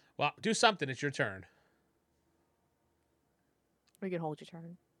 Well, do something. It's your turn. We can hold your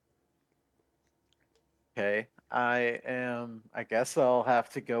turn. Okay, I guess I'll have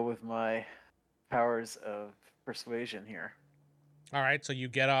to go with my powers of persuasion here. All right. So you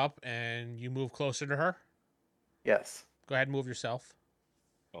get up and you move closer to her. Yes. Go ahead and move yourself.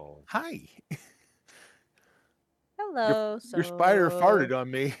 Oh. Hi. Hello. Your spider so- farted on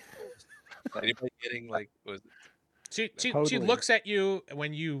me. Anybody getting like was She Totally. looks at you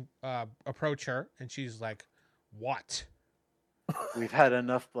when you approach her, and she's like, "What?" We've had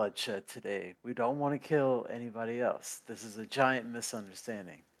enough bloodshed today. We don't want to kill anybody else. This is a giant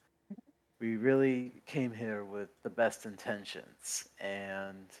misunderstanding. We really came here with the best intentions,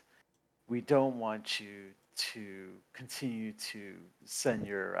 and we don't want you to continue to send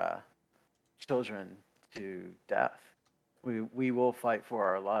your children to death. We will fight for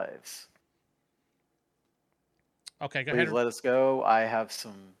our lives. Okay, go Please ahead. let us go. I have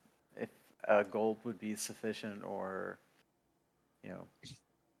some, if gold would be sufficient, or,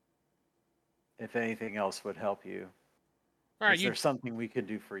 if anything else would help you. All right, Is there something we could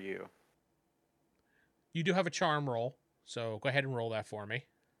do for you? you do have a charm roll, so go ahead and roll that for me.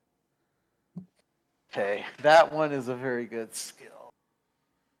 Okay, that one is a very good skill.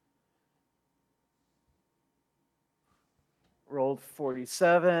 Rolled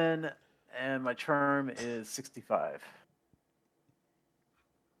 47, and my charm is 65.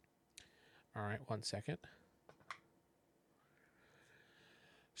 All right, 1 second.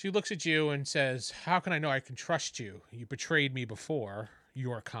 She looks at you and says, "How can I know I can trust you? You betrayed me before.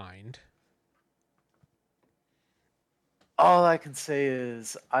 You're kind." All I can say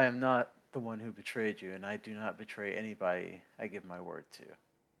is I am not the one who betrayed you, and I do not betray anybody I give my word to.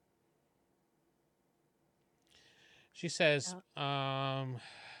 She says, let's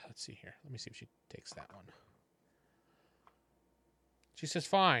see here. Let me see if she takes that one. She says,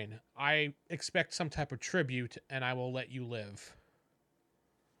 fine. I expect some type of tribute, and I will let you live.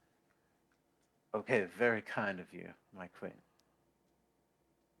 Okay, very kind of you, my queen.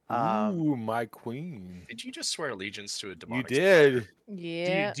 Ooh, my queen. Did you just swear allegiance to a You demonic? did.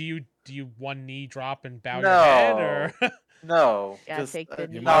 Yeah. Do you one knee drop and bow your head, or No, Gotta just take a the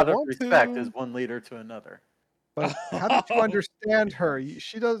knee. nod of Want respect to. as one leader to another. But how did you Oh. understand her?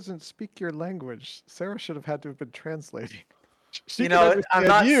 She doesn't speak your language. Sarah should have had to have been translating. She You can know, I'm understand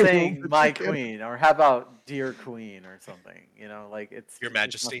not you, saying but my she can't- queen, or how about dear queen or something. You know, like it's Your it's not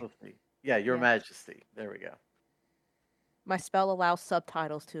Majesty. supposed to be- Yeah, your Yeah. majesty. There we go. My spell allows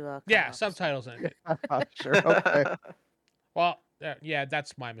subtitles to come yeah, up, so- subtitles in it. Sure. Okay. Well, yeah,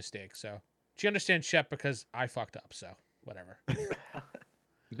 that's my mistake. So she understands Shep because I fucked up. So whatever.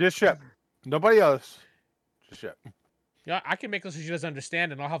 Just Shep. Nobody else. Just Shep. Yeah, I can make this so she doesn't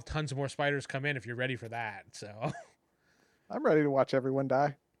understand, and I'll have tons more spiders come in if you're ready for that. So, all I'm ready to watch everyone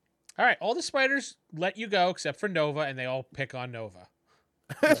die. right, all the spiders let you go except for Nova, and they all pick on Nova.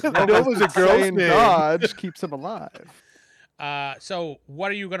 Nova's a girl's Saying name. dodge keeps him alive. So what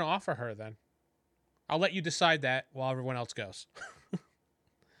are you going to offer her then? I'll let you decide that while everyone else goes.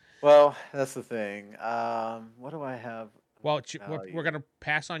 Well, that's the thing. What do I have? Well, of we're value? going to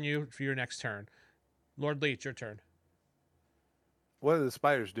pass on you for your next turn. Lord Lee, it's your turn. What are the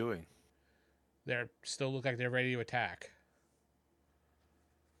spiders doing? They still look like they're ready to attack.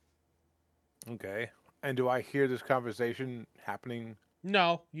 Okay. And do I hear this conversation happening?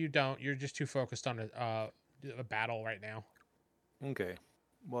 No, you don't. You're just too focused on a battle right now. Okay.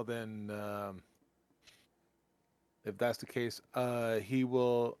 Well then, if that's the case, he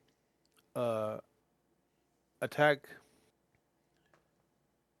will attack.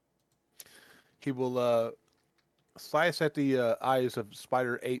 He will slice at the eyes of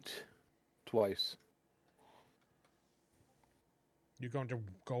Spider 8 twice. You're going to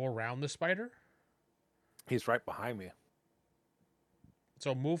go around the spider? He's right behind me.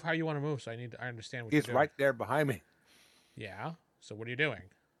 So move how you want to move. So I understand what He's you're doing. right there behind me. Yeah. So what are you doing?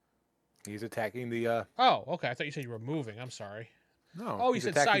 He's attacking the. Oh, okay. I thought you said you were moving. I'm sorry. No. Oh, you he's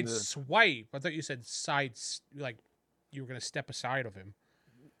said attacking side the- swipe. I thought you said like you were going to step aside of him.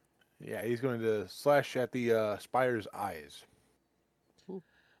 Yeah, he's going to slash at the spider's eyes. Call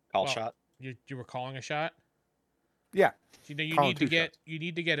Well, shot. You were calling a shot. Yeah. You know you Calling need to two get shots. you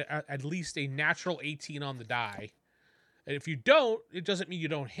need to get at least a natural 18 on the die. And if you don't, it doesn't mean you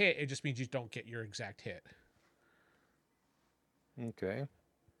don't hit. It just means you don't get your exact hit. Okay.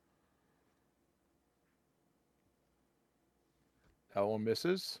 That one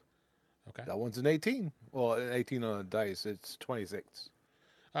misses. Okay. That one's an 18. Well, an 18 on a dice. It's 26.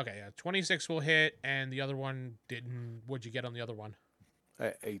 Okay. Yeah. 26 will hit, and the other one didn't. What'd you get on the other one?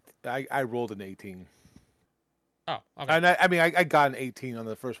 I rolled an 18. Oh. Okay. And I got an 18 on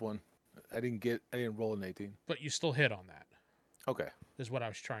the first one. I didn't roll an 18. But you still hit on that. Okay. Is what I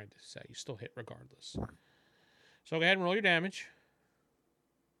was trying to say. You still hit regardless. So go ahead and roll your damage.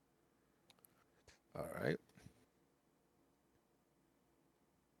 All right.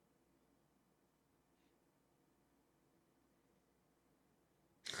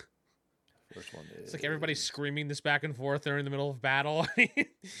 First one is... It's like everybody's screaming this back and forth. They're in the middle of battle.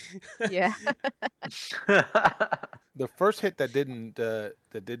 Yeah. The first hit that didn't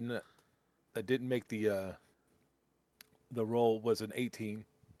make the roll was an 18.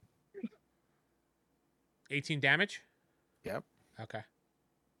 18 damage? Yep. Okay.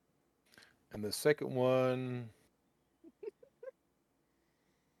 And the second one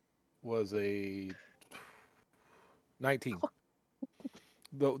was a 19.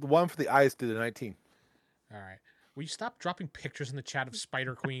 The one for the eyes did a 19. All right. Will you stop dropping pictures in the chat of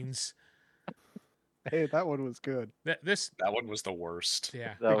Spider Queens? Hey, that one was good. This, That one was the worst.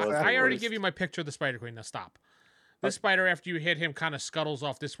 yeah. That was I the already worst. give you my picture of the Spider Queen. Now stop. This spider, after you hit him, kind of scuttles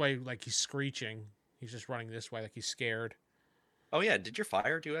off this way like he's screeching. He's just running this way like he's scared. Oh yeah, did your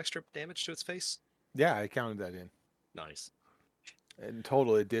fire do extra damage to its face? Yeah, I counted that in. Nice. In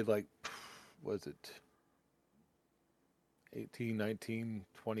total, it did like, was it 18, 19,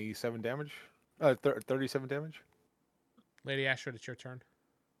 27 damage? 37 damage? Lady Astrid, it's your turn.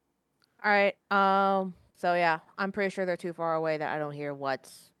 All right. So yeah, I'm pretty sure they're too far away that I don't hear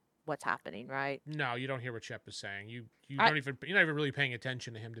what's happening, right? No, you don't hear what Shep is saying. You're I- not even really paying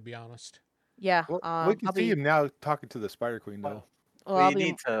attention to him, to be honest. Yeah. Well, we can I'll see be. him now talking to the Spider Queen, though. Well, I'll we be.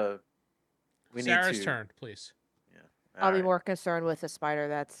 need to. We Sarah's need to. turn, please. I'll be Alright. more concerned with the spider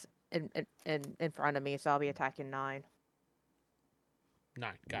that's in front of me, so I'll be attacking 9.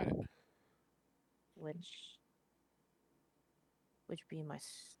 9. Got it. Which be my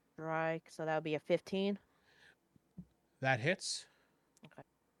strike, so that would be a 15. That hits. Okay.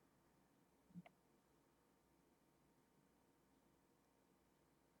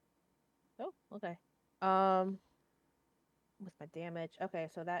 Oh, okay. With my damage. Okay,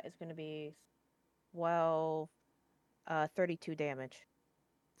 so that is going to be 12, 32 damage.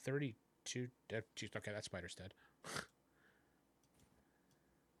 32. Jeez, okay, that spider's dead. At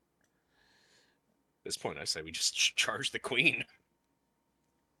this point, I say we just charge the queen.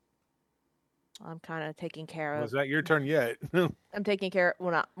 I'm kind of taking care Was of. that your turn yet? I'm taking care.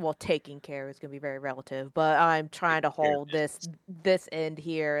 Taking care is going to be very relative, but I'm trying to Taking care of hold this end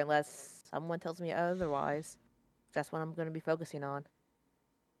here unless someone tells me otherwise. That's what I'm going to be focusing on.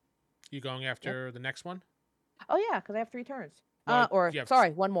 You going after the next one? Oh yeah, because I have 3 turns. Well, yeah,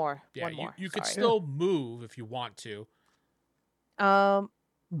 sorry, one more. Yeah, one more. you could sorry. still move if you want to.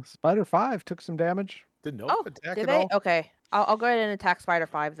 Spider 5 took some damage. Did no Oh, attack did at they? all? Okay, I'll go ahead and attack Spider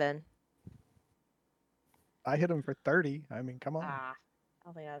 5 then. I hit him for 30. I mean, come on. I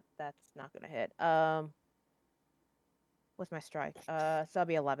don't think that's not gonna hit. What's my strike? So that'll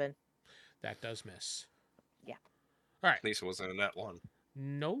be 11. That does miss. Yeah. All right, At least it wasn't in that one.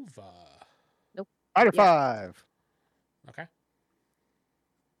 Nova. Spider yeah. 5. Okay.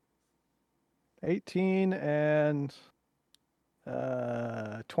 18 and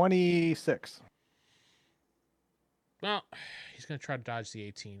 26. Well, he's going to try to dodge the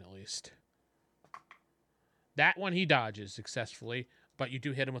 18 at least. That one he dodges successfully, but you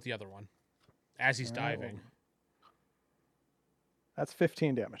do hit him with the other one as he's diving. That's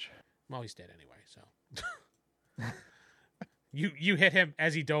 15 damage. Well, he's dead anyway, so. You hit him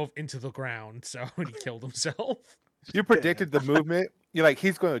as he dove into the ground, so he killed himself. You predicted the movement. You're like,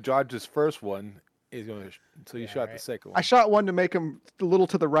 he's going to dodge this first one. He's going to, so you Yeah, shot right. the second I one. shot one to make him a little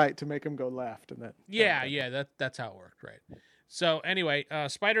to the right to make him go left, and that. Yeah, that's how it worked, right? So anyway,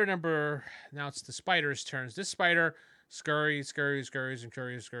 spider number, now it's the spider's turns. This spider scurries,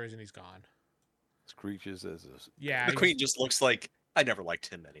 and he's gone. Screeches as this. Yeah, The queen just looks like I never liked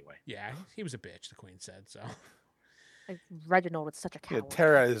him anyway. Yeah, he was a bitch, the queen said, so. Like, Reginald is such a Yeah, coward.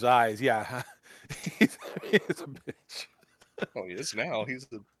 terror at his eyes. Yeah, he's a bitch. Oh, he is now.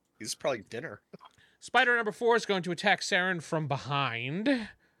 He's probably dinner. Spider number 4 is going to attack Saren from behind.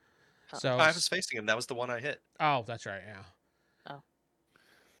 So I was facing him. That was the one I hit. Oh, that's right, yeah.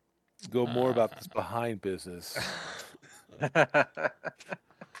 Go more about this behind business.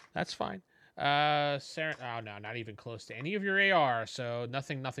 That's fine. Saren, oh no, not even close to any of your AR. So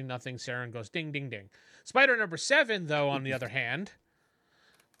nothing. Saren goes ding, ding, ding. Spider number 7, though, on the other hand,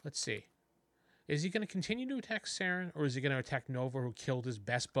 let's see. Is he going to continue to attack Saren, or is he going to attack Nova, who killed his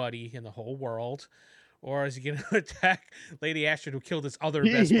best buddy in the whole world? Or is he going to attack Lady Astrid, who killed his other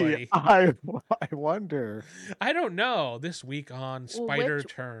best buddy? I wonder. I don't know. This week on Spider which-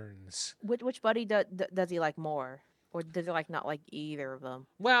 Turns. Which buddy does he like more, or does he not like either of them?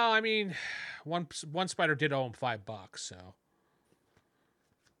 Well, I mean, one spider did owe him $5, so.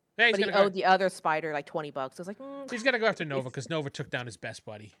 Yeah, But he owed the other spider like $20. I was like, he's gonna go after Nova because Nova took down his best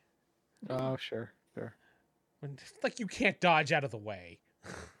buddy. Oh, sure. Like, you can't dodge out of the way.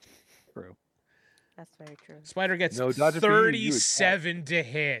 True. that's very true. Spider gets No, dodge it for you, you attack. 37 to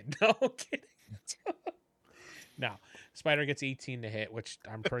hit. No kidding. No, Spider gets 18 to hit, which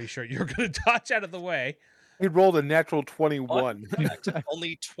I'm pretty sure you're gonna dodge out of the way. He rolled a natural 21.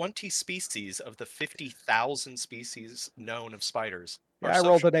 Only 20 species of the 50,000 species known of spiders. Yeah, are I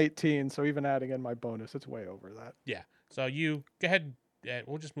rolled social. an 18, so even adding in my bonus, it's way over that. Yeah. So you go ahead.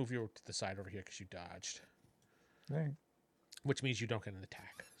 We'll just move you to the side over here because you dodged, Dang. which means you don't get an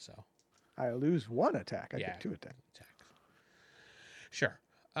attack. So. I lose one attack. I Yeah. get 2 attacks. Sure.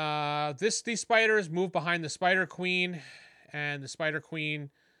 These spiders move behind the Spider Queen, and the Spider Queen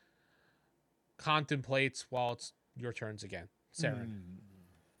contemplates while it's your turns again. Saren.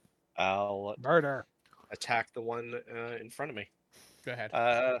 I'll Murder. attack the one in front of me. Go ahead.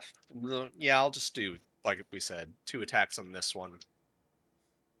 Yeah, I'll just do, like we said, 2 attacks on this one.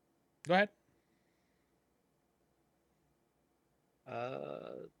 Go ahead.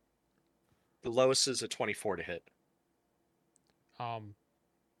 The lowest is a 24 to hit. Let's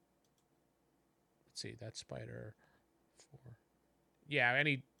see. That spider 4. Yeah,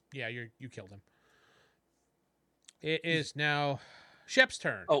 you killed him. It is now Shep's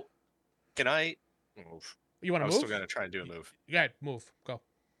turn. Oh, can I move? You want I to was move? still going to try and do a move. Go ahead, move. Go.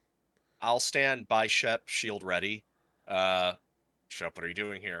 I'll stand by Shep, shield ready. Shep, what are you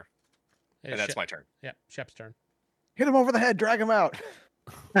doing here? And that's my turn. Yep, Shep's turn. Hit him over the head. Drag him out.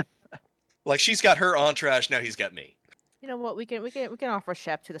 Like she's got her entourage, now he's got me. You know what? We can offer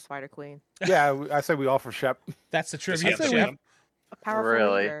Shep to the Spider Queen. Yeah, I say we offer Shep. That's the Just trivia. have say Shep. we- A powerful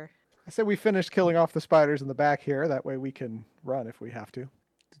Really? leader. I said we finished killing off the spiders in the back here. That way we can run if we have to.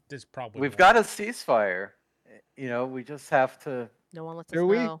 There's probably We've more. got a ceasefire. You know, we just have to. No one lets us Do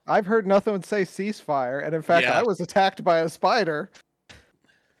we? know. I've heard nothing say ceasefire, and in fact, Yeah. I was attacked by a spider.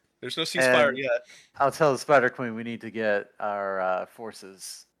 There's no ceasefire And- yet. I'll tell the Spider Queen we need to get our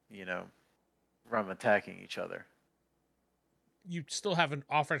forces, you know, from attacking each other. You still haven't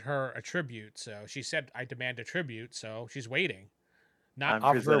offered her a tribute, so she said, "I demand a tribute." So she's waiting. Not I'm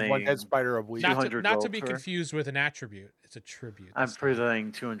Offer her one presenting- dead spider a week. not to, 200 not to gold be to her. confused with an attribute. It's a tribute. I'm this time.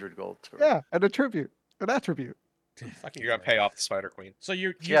 presenting 200 gold to her. Yeah, an attribute, an attribute. Fucking You're gonna pay off the Spider Queen. So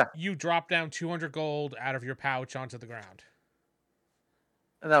you Yeah. drop down 200 gold out of your pouch onto the ground.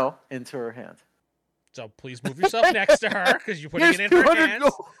 No, into her hand. So please move yourself next to her because you're putting Here's it in her 200 hands.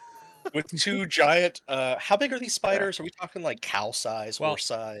 gold. With two giant how big are these spiders? Are we talking like cow size, Well- horse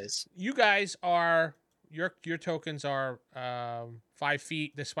size? You guys are your tokens are 5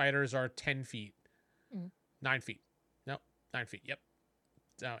 feet. The spiders are 10 feet, Mhm. 9 feet. No, 9 feet. Yep.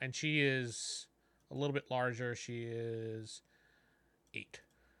 So, and she is a little bit larger. She is 8.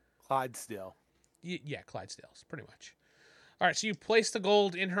 Clydesdale. Yeah, Clydesdales, pretty much. All right, so you place the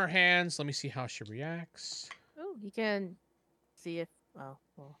gold in her hands. Let me see how she reacts. Oh, you can see if. Oh,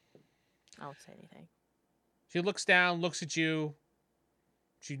 well, I won't say anything. She looks down, looks at you.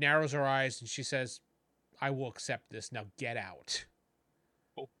 She narrows her eyes and she says, "I will accept this. Now get out."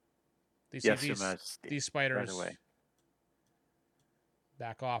 Oh. These Yes, Your Majesty. these spiders away.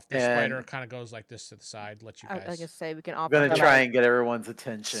 back off. This And- spider kind of goes like this to the side. Let you I guys. was gonna say we can I'm offer. gonna her- try and get everyone's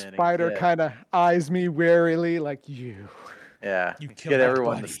attention. and Spider get- kind of eyes me warily, like you. Yeah. You killed Get my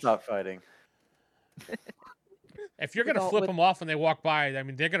everyone to buddy. stop fighting. If you're We gonna don't- flip with- them off when they walk by, I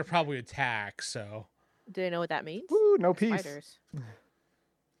mean, they're gonna probably attack. So Do they know what that means? Woo, no peace. Spiders.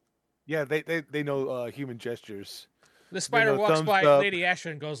 Yeah, they know human gestures. the spider know, walks thumbs by up. Lady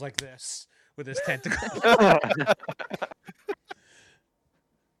Asher and goes like this with his tentacle.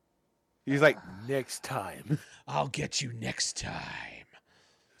 He's like, next time. I'll get you next time.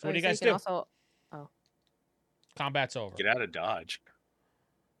 So what do you So guys can do? Also, Combat's over. Get out of Dodge.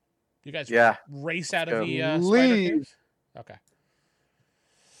 You guys Yeah. race out Let's of go. the spider Leave. cave? Okay.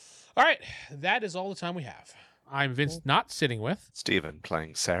 All right. That is all the time we have. I'm Vince, not sitting with. Stephen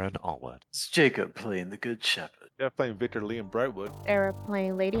playing Saren Allwood. It's Jacob playing the Good Shepherd. They're playing Victor Liam Brightwood. Era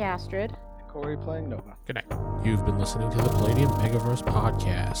playing Lady Astrid. Corey playing Nova. Good night. You've been listening to the Palladium Megaverse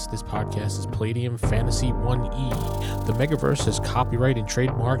podcast. This podcast is Palladium Fantasy 1E. The Megaverse is copyright and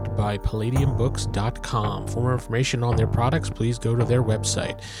trademarked by PalladiumBooks.com. For more information on their products, please go to their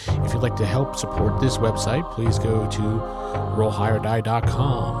website. If you'd like to help support this website, please go to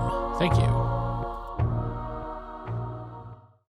RollHigherDie.com. Thank you.